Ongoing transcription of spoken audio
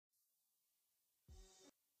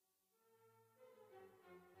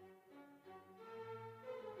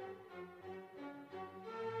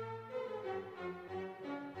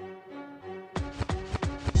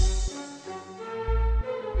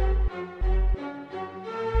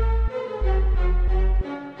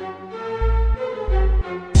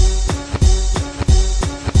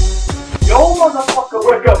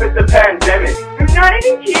pandemic. I'm not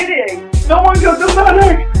even kidding. Someone got the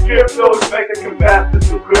medic. Give those Mexican bastards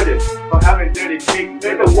to credit for having dirty pigs.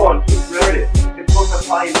 They're the ones who spread it. It's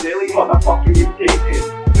multiplying daily, motherfucking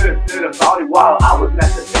mutatin. Said about it while I was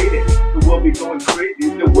masturbating. The world be going crazy,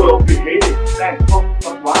 the world be hated. Thanks for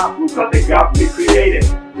Swine Flu, cause they got me created.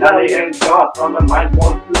 Lally and Dawson on the mic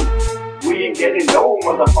 1, 2. We ain't getting no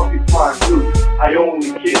motherfucking Swine Flu. I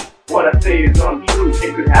only kid, what I say is untrue.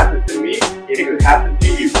 It could happen to me, it could happen to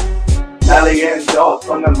you. Lally and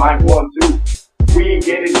Dawson on the mic 1, 2. We ain't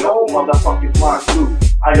getting no motherfucking Swine Flu.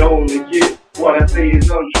 I only kid, what I say is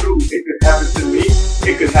untrue. It could happen to me,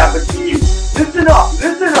 it could happen to you. Listen up,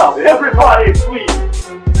 everybody please.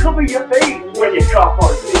 Cover your face when you cough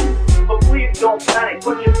or sneeze. But please don't panic,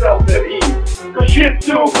 put yourself at ease. Cause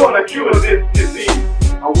Shitsue gonna cure this disease.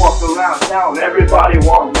 I walk around town, everybody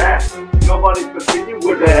want masks. Nobody's continue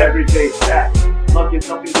with the everyday stack. Lock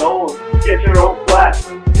yourself indoors, get your own flat.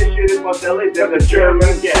 This shit is more deadly than the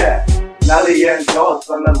German gas. Lally and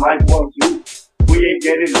Dawson on the mic 1, 2. We ain't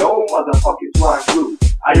getting no motherfucking Swine Flu.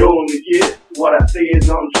 I only get what I say is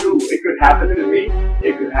untrue. It could happen to me,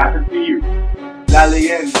 it could happen to you.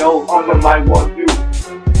 Lally and Dawson on the mic 1, 2.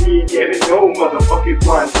 We ain't getting no motherfucking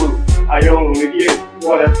Swine Flu. I only get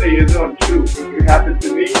what I say is untrue. It could happen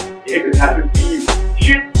to me, it could happen to you.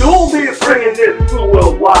 Shitsue be bringing this flu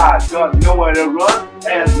worldwide. Got nowhere to run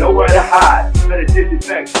and nowhere to hide. Better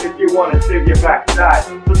disinfect if you wanna save your backside.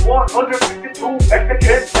 Cause 152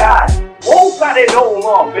 Mexicans died. Won't got it no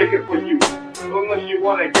more bacon for you. Unless you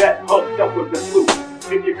wanna get hooked up with the flu.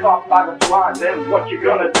 If you caught by the swine, then what you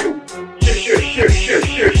gonna do? Shitsue.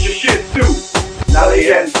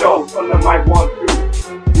 Lally and Dawson on the mic 1,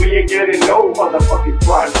 2. We ain't getting no motherfucking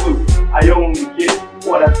Swine Flu. I only get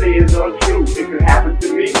what I say is untrue. It could happen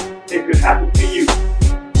to me, it could happen to you.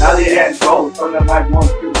 Lally and Dawson on the mic 1,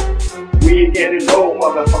 2. We ain't getting no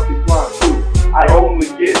motherfucking Swine Flu. I only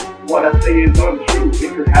get what I say is untrue.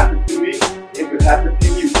 It could happen to me, it could happen to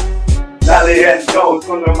you. Lally and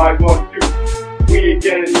Dawson on the mic 1, 2. We ain't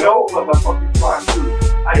getting no motherfucking Swine Flu.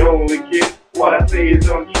 I only get what I say is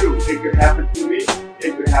untrue. It could happen to me,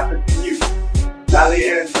 it could happen to you. Lally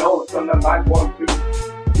and Dawson on the mic 1,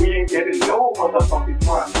 2. We ain't getting no motherfucking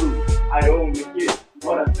Swine Flu. I only get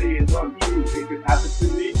what I say is untrue. It could happen to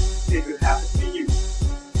me, it could happen